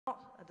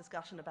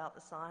discussion about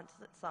the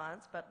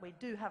science, but we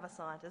do have a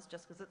scientist,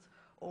 just because it's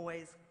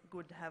always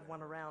good to have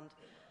one around,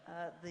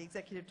 the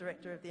Executive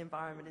Director of the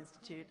Environment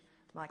Institute,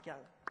 Mike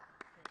Young.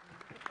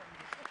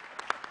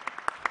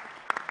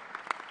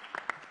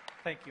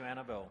 Thank you,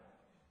 Annabelle.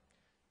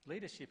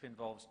 Leadership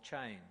involves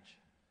change.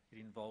 It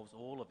involves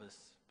all of us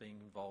being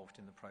involved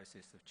in the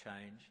process of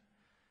change,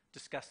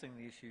 discussing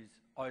the issues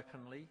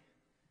openly,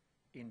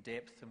 in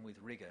depth and with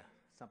rigour,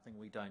 something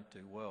we don't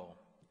do well.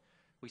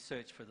 We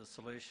search for the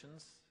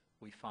solutions,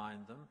 we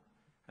find them,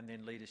 and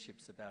then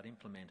leadership's about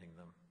implementing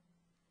them.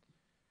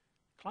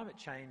 Climate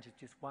change is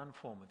just one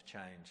form of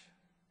change.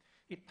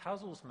 It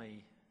puzzles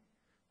me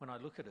when I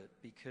look at it,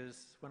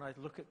 because when I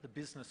look at the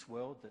business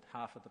world that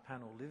half of the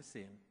panel lives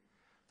in,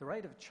 the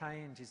rate of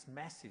change is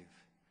massive.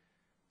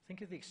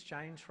 Think of the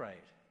exchange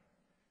rate.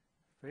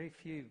 Very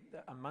few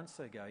months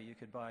ago you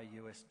could buy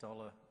a US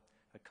dollar,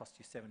 it cost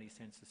you 70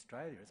 cents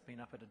Australia. It's been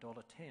up at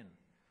 $1.10.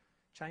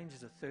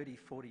 Changes of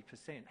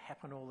 30–40%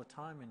 happen all the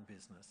time in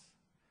business.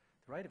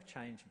 The rate of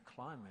change in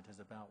climate is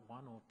about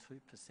 1 or 2%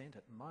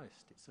 at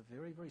most. It's a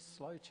very, very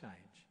slow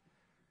change.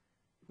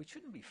 We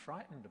shouldn't be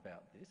frightened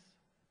about this.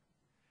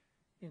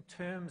 In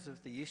terms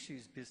of the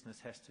issues business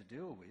has to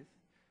deal with,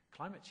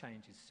 climate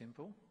change is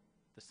simple,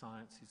 the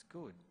science is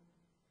good.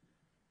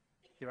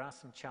 There are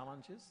some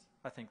challenges.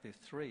 I think there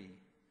are three.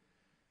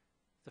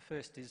 The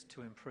first is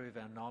to improve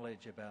our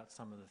knowledge about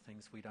some of the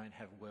things we don't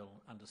have well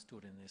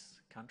understood in this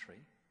country.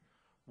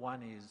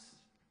 One is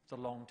the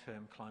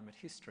long-term climate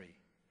history.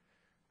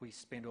 We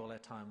spend all our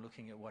time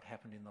looking at what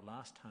happened in the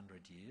last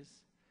 100 years.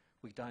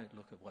 We don't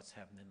look at what's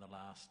happened in the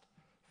last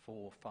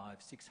 400,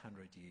 500,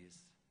 600 years.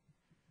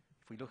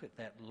 If we look at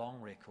that long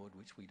record,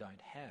 which we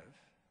don't have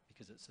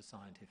because it's a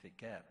scientific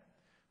gap,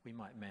 we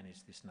might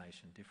manage this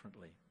nation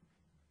differently.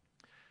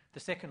 The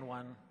second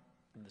one,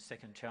 and the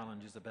second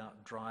challenge, is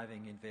about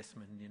driving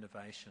investment and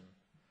innovation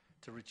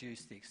to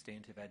reduce the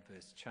extent of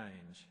adverse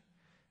change.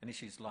 And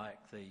issues like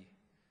the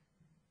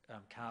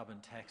carbon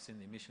tax in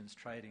the emissions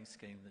trading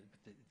scheme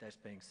that's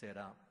being set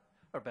up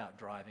are about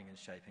driving and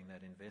shaping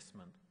that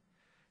investment.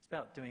 It's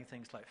about doing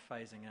things like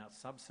phasing out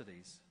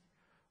subsidies.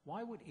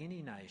 Why would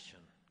any nation,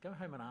 go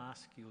home and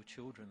ask your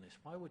children this,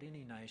 why would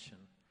any nation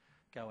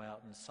go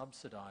out and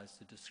subsidise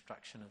the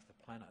destruction of the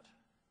planet?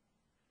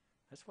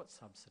 That's what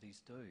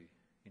subsidies do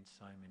in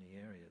so many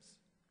areas.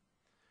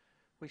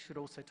 We should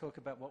also talk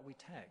about what we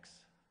tax.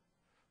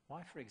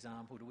 Why, for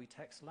example, do we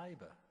tax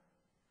labour?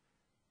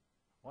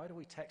 Why do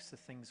we tax the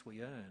things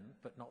we earn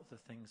but not the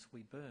things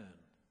we burn?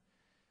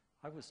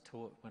 I was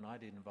taught when I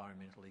did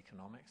environmental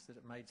economics that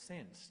it made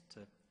sense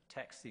to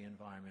tax the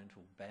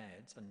environmental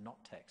bads and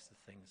not tax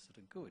the things that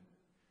are good.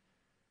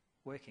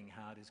 Working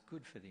hard is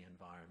good for the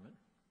environment.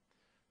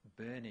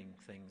 Burning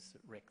things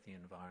that wreck the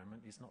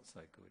environment is not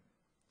so good.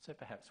 So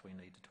perhaps we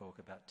need to talk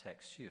about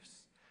tax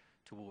shifts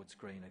towards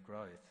greener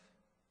growth.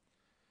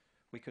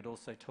 We could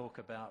also talk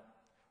about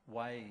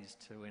ways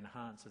to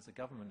enhance, as the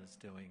government is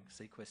doing,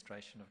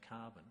 sequestration of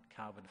carbon,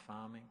 carbon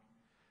farming,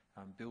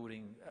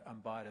 building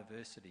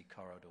biodiversity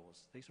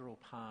corridors. These are all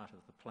part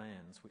of the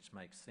plans which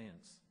make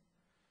sense.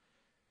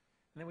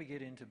 And then we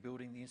get into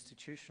building the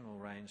institutional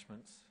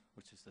arrangements,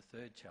 which is the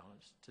third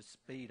challenge, to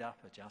speed up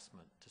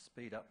adjustment, to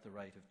speed up the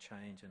rate of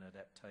change and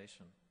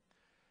adaptation.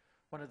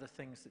 One of the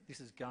things that this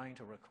is going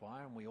to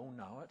require, and we all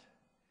know it,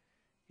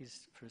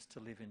 is for us to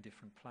live in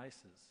different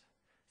places.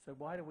 So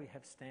why do we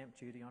have stamp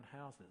duty on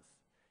houses?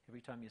 Every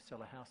time you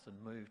sell a house and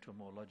move to a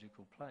more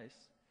logical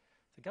place,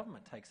 the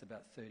government takes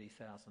about $30,000,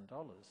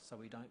 so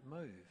we don't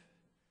move.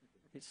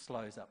 It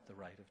slows up the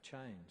rate of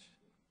change.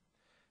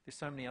 There's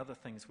so many other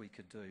things we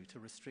could do to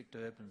restrict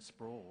urban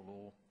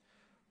sprawl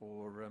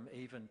or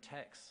even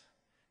tax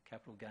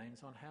capital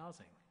gains on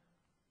housing.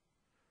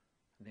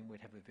 And then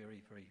we'd have a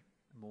very, very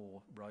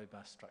more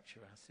robust structure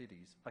of our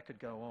cities. I could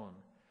go on,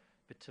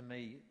 but to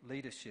me,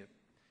 leadership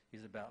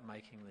is about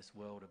making this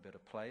world a better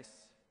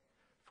place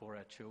for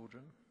our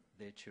children,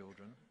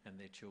 and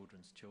their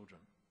children's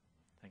children.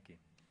 Thank you.